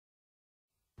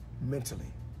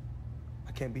mentally.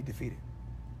 I can't be defeated.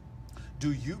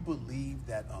 Do you believe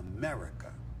that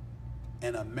America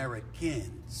and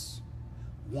Americans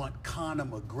want Conor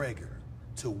McGregor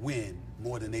to win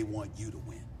more than they want you to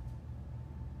win?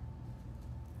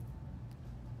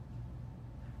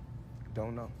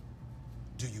 Don't know.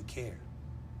 Do you care?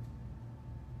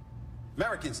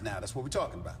 Americans now, that's what we're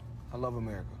talking about. I love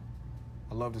America.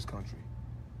 I love this country.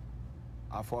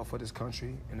 I fought for this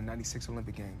country in the '96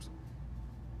 Olympic Games.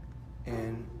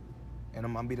 And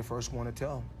I'm gonna be the first one to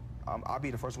tell. I'll be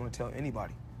the first one to tell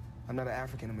anybody. I'm not an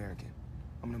African American.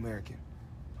 I'm an American.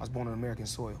 I was born on American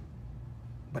soil.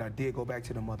 But I did go back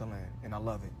to the motherland, and I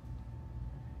love it.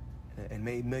 And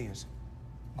made millions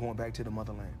going back to the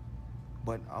motherland.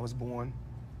 But I was born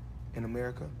in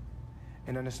America,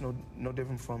 and then it's no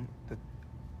different from the.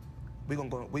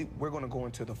 We're gonna go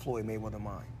into the Floyd Mayweather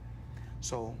mine.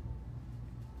 So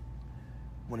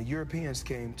when the Europeans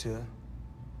came to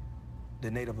the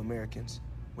Native Americans,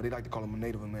 well, they like to call them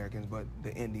Native Americans, but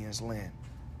the Indians' land.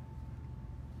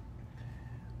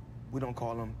 We don't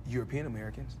call them European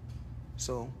Americans.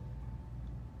 So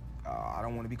I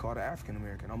don't want to be called an African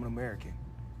American. I'm an American.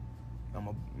 You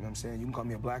know what I'm saying? You can call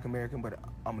me a black American, but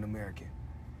I'm an American.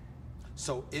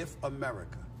 So if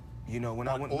America, you know, when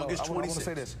on August 26th, I want to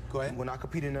say this. Go ahead. When I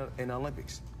competed in the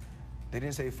Olympics, they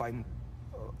didn't say fighting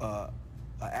an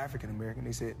African American.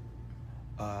 They said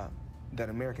that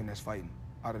American that's fighting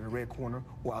out of the red corner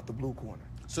or out the blue corner.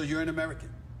 So you're an American?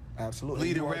 Absolutely.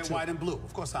 Bleeding red, white, and blue.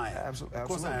 Of course I am. Absolutely. Of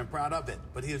course I am proud of it.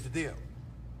 But here's the deal.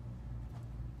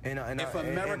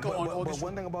 But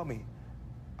one thing about me,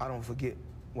 I don't forget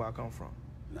where I come from.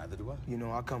 Neither do I. You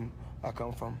know, I come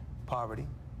from poverty.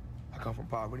 I come from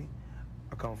poverty.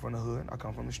 I come from the hood. I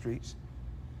come from the streets.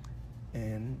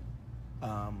 And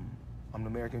I'm the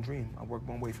American dream. I work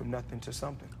my way from nothing to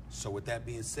something. So with that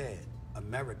being said,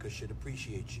 America should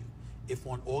appreciate you. If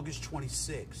on August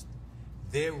 26th,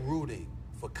 they're rooting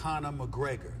for Conor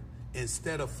McGregor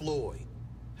instead of Floyd,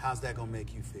 how's that gonna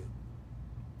make you feel?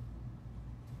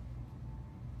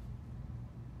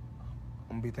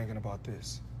 I'm gonna be thinking about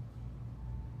this.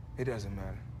 It doesn't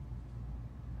matter.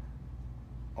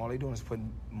 All they doing is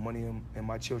putting money in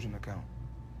my children's account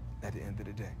at the end of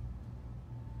the day.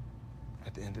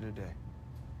 At the end of the day.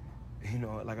 You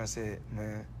know, like I said,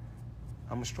 man,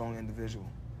 I'm a strong individual.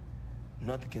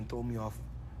 Nothing can throw me off.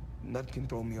 Nothing can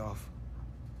throw me off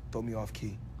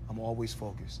key. I'm always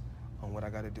focused on what I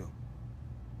gotta do.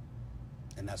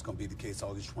 And that's gonna be the case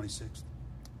August 26th?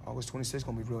 August 26th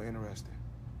gonna be real interesting.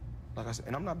 Like I said,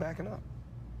 and I'm not backing up.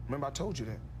 Remember, I told you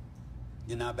that.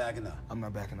 You're not backing up? I'm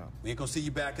not backing up. We ain't gonna see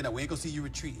you backing up. We ain't gonna see you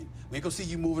retreating. We ain't gonna see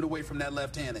you moving away from that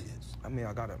left hand of his. I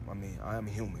am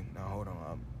human. Now, hold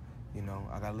on. You know,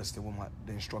 I gotta listen to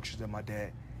the instructions that my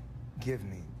dad give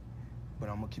me. But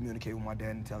I'm gonna communicate with my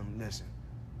dad and tell him, listen,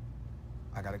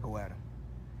 I gotta go at him.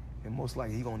 And most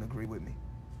likely, he gonna agree with me.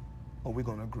 Or we're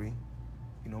gonna agree.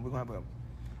 You know, we're gonna have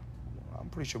I'm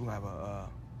pretty sure we're gonna have a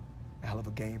hell of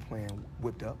a game plan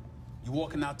whipped up. You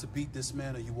walking out to beat this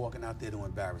man, or you walking out there to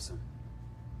embarrass him?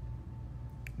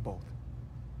 Both.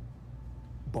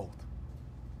 Both.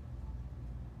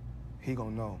 He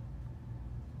gonna know.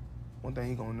 One thing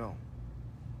he gonna know.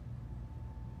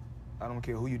 I don't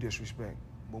care who you disrespect,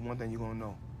 but one thing you gonna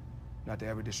know, not to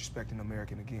ever disrespect an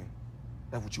American again.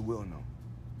 That's what you will know,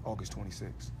 August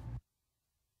 26th.